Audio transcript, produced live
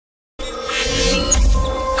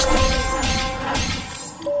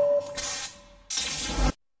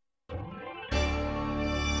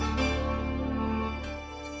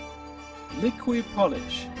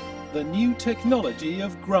LiquiPolish, the new technology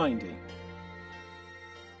of grinding.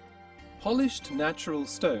 Polished natural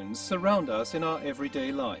stones surround us in our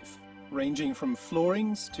everyday life, ranging from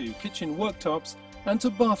floorings to kitchen worktops and to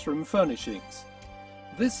bathroom furnishings.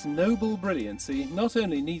 This noble brilliancy not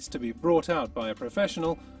only needs to be brought out by a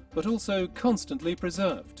professional, but also constantly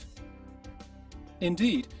preserved.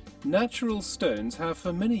 Indeed, natural stones have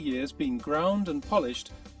for many years been ground and polished,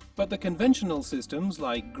 but the conventional systems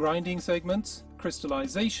like grinding segments,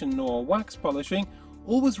 crystallization or wax polishing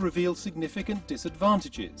always reveal significant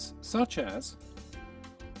disadvantages, such as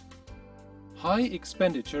high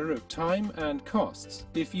expenditure of time and costs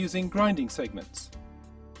if using grinding segments,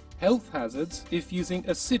 health hazards if using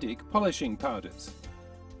acidic polishing powders,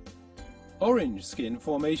 orange skin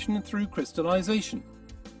formation through crystallization,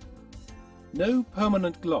 no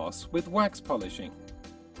permanent gloss with wax polishing.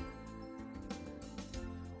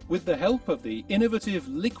 With the help of the innovative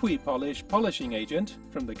LiquiPolish polishing agent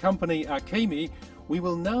from the company Akemi, we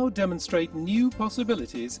will now demonstrate new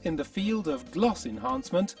possibilities in the field of gloss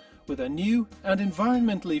enhancement with a new and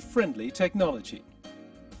environmentally friendly technology.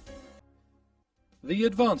 The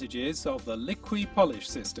advantages of the LiquiPolish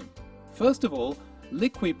system. First of all,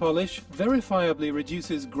 LiquiPolish verifiably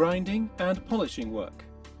reduces grinding and polishing work.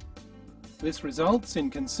 This results in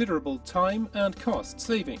considerable time and cost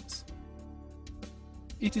savings.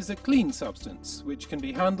 It is a clean substance which can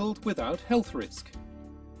be handled without health risk.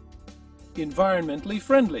 Environmentally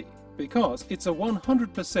friendly because it's a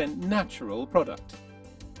 100% natural product.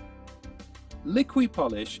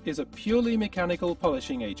 LiquiPolish is a purely mechanical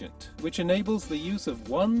polishing agent which enables the use of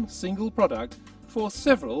one single product for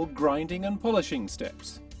several grinding and polishing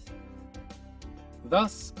steps.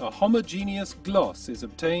 Thus, a homogeneous gloss is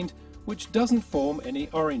obtained which doesn't form any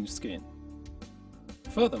orange skin.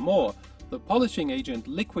 Furthermore, the polishing agent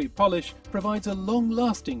LiquiPolish provides a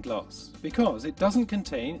long-lasting gloss because it doesn't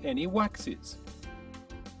contain any waxes.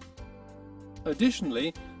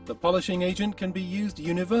 Additionally, the polishing agent can be used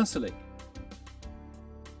universally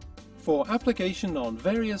for application on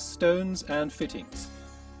various stones and fittings.